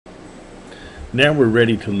Now we're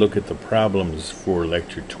ready to look at the problems for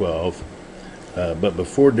Lecture 12, but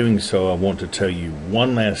before doing so I want to tell you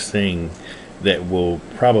one last thing that will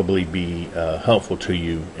probably be helpful to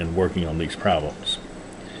you in working on these problems.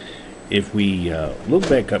 If we look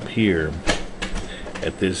back up here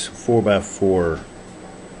at this 4x4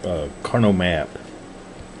 Karnaugh map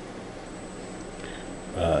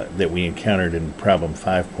that we encountered in problem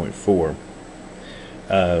 5.4,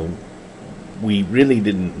 we really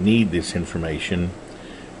didn't need this information,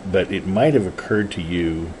 but it might have occurred to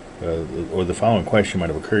you, or the following question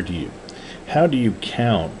might have occurred to you. How do you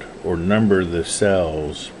count or number the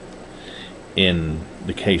cells in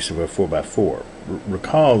the case of a 4x4?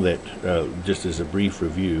 Recall that, just as a brief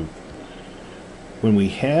review, when we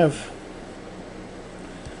have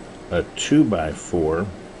a 2x4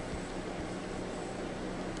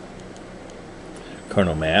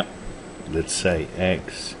 Karnaugh map, let's say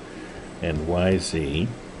X and YZ,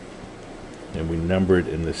 and we number it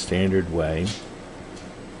in the standard way.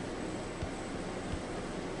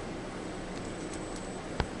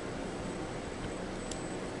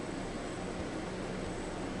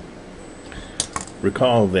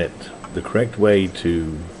 Recall that the correct way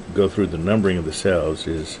to go through the numbering of the cells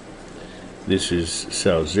is, this is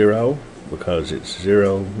cell 0 because it's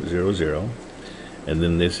 0, 0, 0, and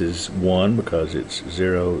then this is 1 because it's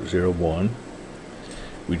 0, 0, 1.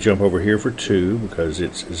 We jump over here for 2 because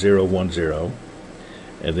it's 0, 1, 0,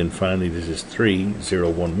 and then finally this is 3,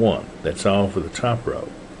 0, 1, 1. That's all for the top row.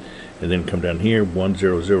 And then come down here, 1,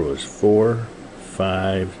 0, 0 is 4,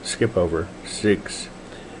 5, skip over 6,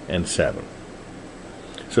 and 7.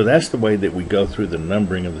 So that's the way that we go through the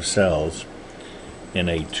numbering of the cells in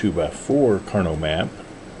a 2x4 Karnaugh map.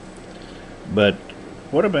 But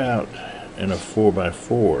what about in a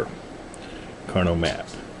 4x4 Karnaugh map?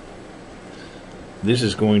 This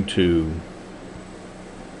is going to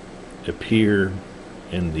appear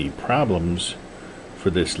in the problems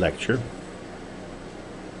for this lecture.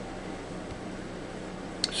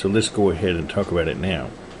 So let's go ahead and talk about it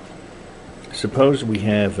now. Suppose we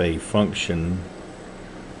have a function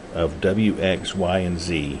of w, x, y, and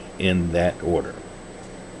z in that order.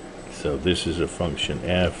 So this is a function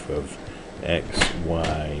f of x,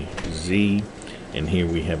 y, z, and here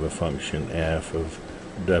we have a function f of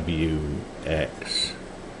w, x,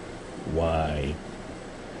 y,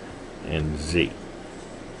 and z.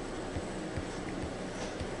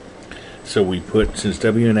 So we put, since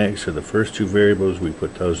w and x are the first two variables, we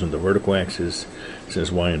put those on the vertical axis.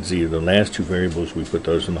 Since y and z are the last two variables, we put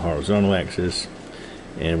those on the horizontal axis.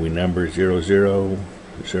 And we number 0, 0,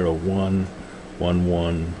 0, 1, 1,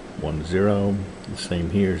 1, 1, 0. The same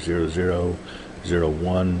here, 0, 0, 0,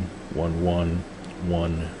 1, 1, 1,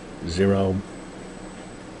 1, 0.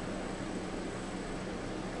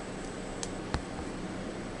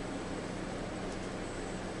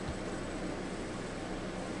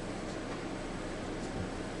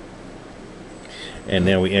 And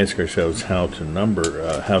now we ask ourselves how to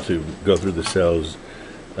number, how to go through the cells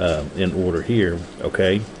in order here.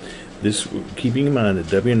 Okay, this, keeping in mind that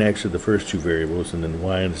w and x are the first two variables and then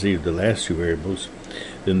y and z are the last two variables,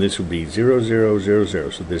 then this would be 0, 0, 0, 0.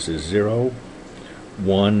 So this is 0,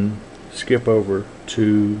 1, skip over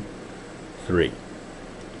 2, 3,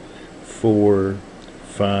 4,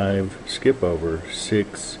 5, skip over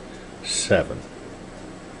 6, 7.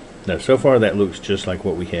 Now so far that looks just like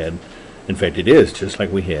what we had. In fact, it is just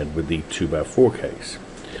like we had with the 2x4 case.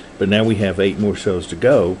 But now we have 8 more cells to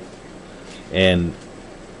go, and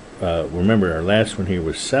remember our last one here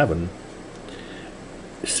was 7.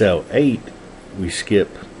 Cell 8 we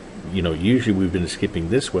skip, usually we've been skipping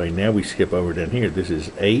this way, now we skip over down here. This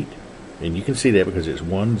is 8, and you can see that because it's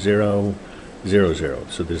 1, 0, 0, 0.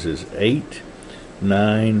 So this is 8,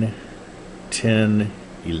 9, 10,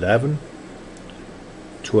 11,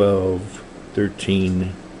 12,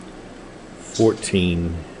 13,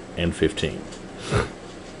 14, and 15.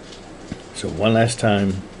 So one last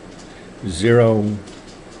time, 0,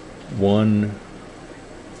 1,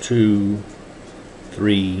 2,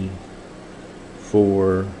 3,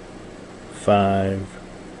 4, 5,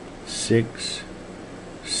 6,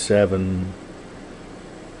 7,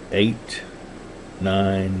 8,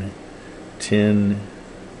 9, 10,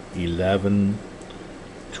 11,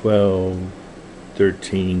 12,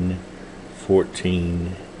 13,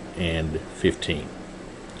 14, and 15.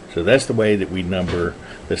 So that's the way that we number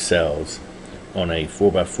the cells on a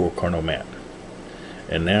 4x4 Karnaugh map.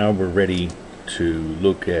 And now we're ready to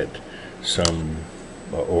look at some,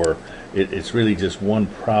 it's really just one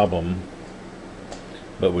problem,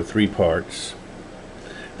 but with 3 parts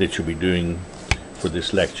that you'll be doing for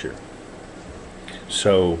this lecture.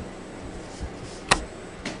 So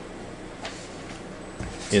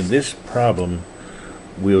in this problem,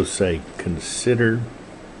 we'll say consider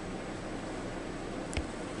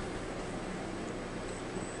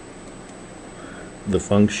the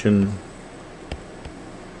function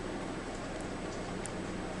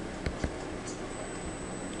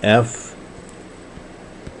f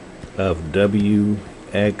of w,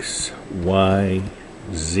 x, y,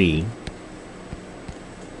 z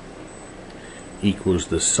equals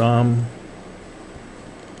the sum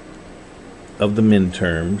of the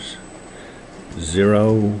minterms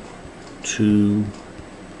 0, 2,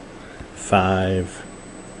 5,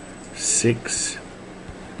 6,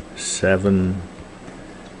 7,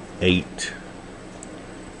 8,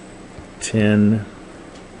 10,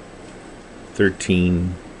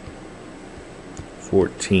 13,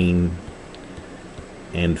 14,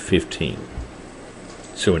 and 15.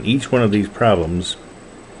 So in each one of these problems,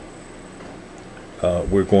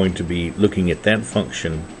 we're going to be looking at that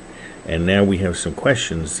function, and now we have some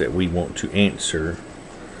questions that we want to answer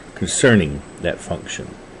concerning that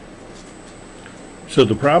function. So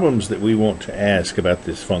the problems that we want to ask about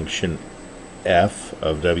this function f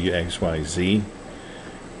of w, x, y, z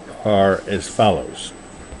are as follows.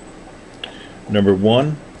 Number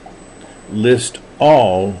 1, list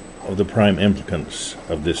all of the prime implicants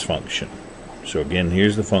of this function. So again,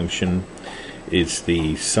 here's the function. It's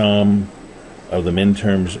the sum of the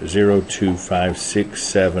minterms 0, 2, 5, 6,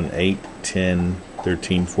 7, 8, 10,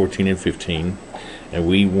 13, 14, and 15. And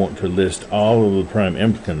we want to list all of the prime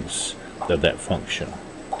implicants of that function.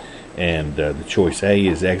 And the choice A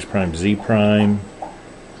is x prime, z prime,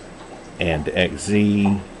 and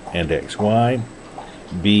xz, and xy.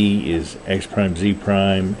 B is x prime, z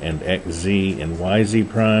prime, and xz, and yz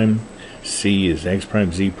prime. C is x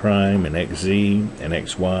prime, z prime, and xz, and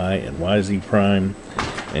xy, and yz prime.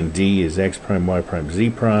 And D is x prime, y prime, z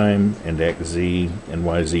prime, and xz, and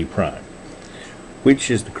yz prime. Which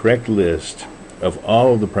is the correct list of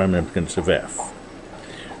all of the prime implicants of f?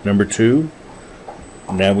 Number 2,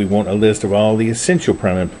 now we want a list of all the essential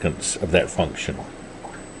prime implicants of that function.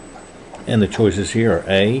 And the choices here are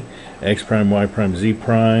A, x prime, y prime, z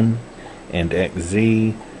prime, and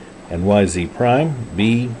xz, and yz prime.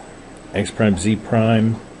 B, x prime, z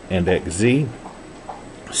prime, and xz.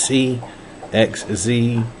 C,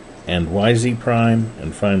 xz, and yz prime.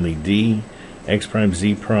 And finally D, x prime,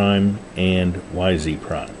 z prime, and yz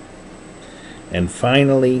prime. And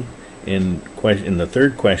finally, in the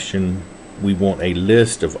third question, we want a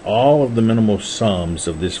list of all of the minimal sums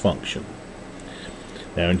of this function.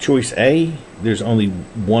 Now in choice A, there's only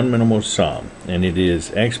one minimal sum, and it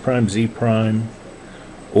is x prime, z prime,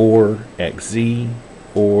 or xz,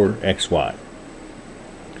 or xy.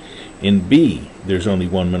 In B, there's only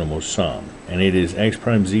one minimal sum, and it is x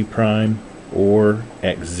prime, z prime, or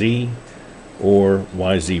xz, or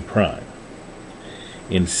yz prime.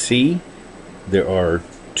 In C, there are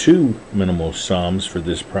two minimal sums for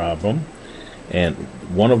this problem, and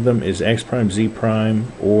one of them is x prime, z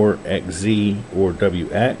prime, or xz, or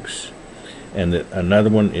wx, and another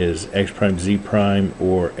one is x prime, z prime,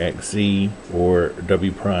 or xz, or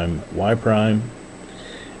w prime, y prime.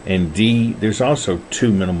 And D, there's also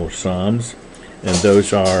two minimal sums, and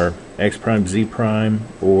those are x prime, z prime,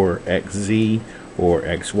 or xz, or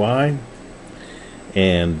xy,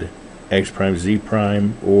 and x prime, z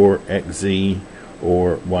prime, or xz,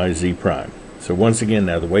 or yz prime. So once again,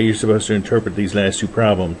 now the way you're supposed to interpret these last two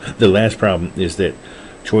problems, the last problem is that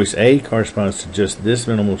choice A corresponds to just this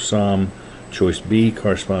minimal sum, choice B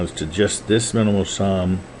corresponds to just this minimal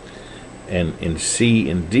sum, and in C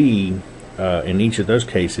and D, in each of those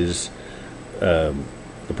cases, the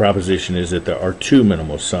proposition is that there are two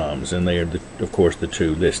minimal sums, and they are, of course, the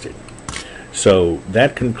two listed. So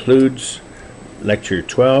that concludes Lecture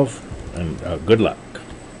 12, and good luck.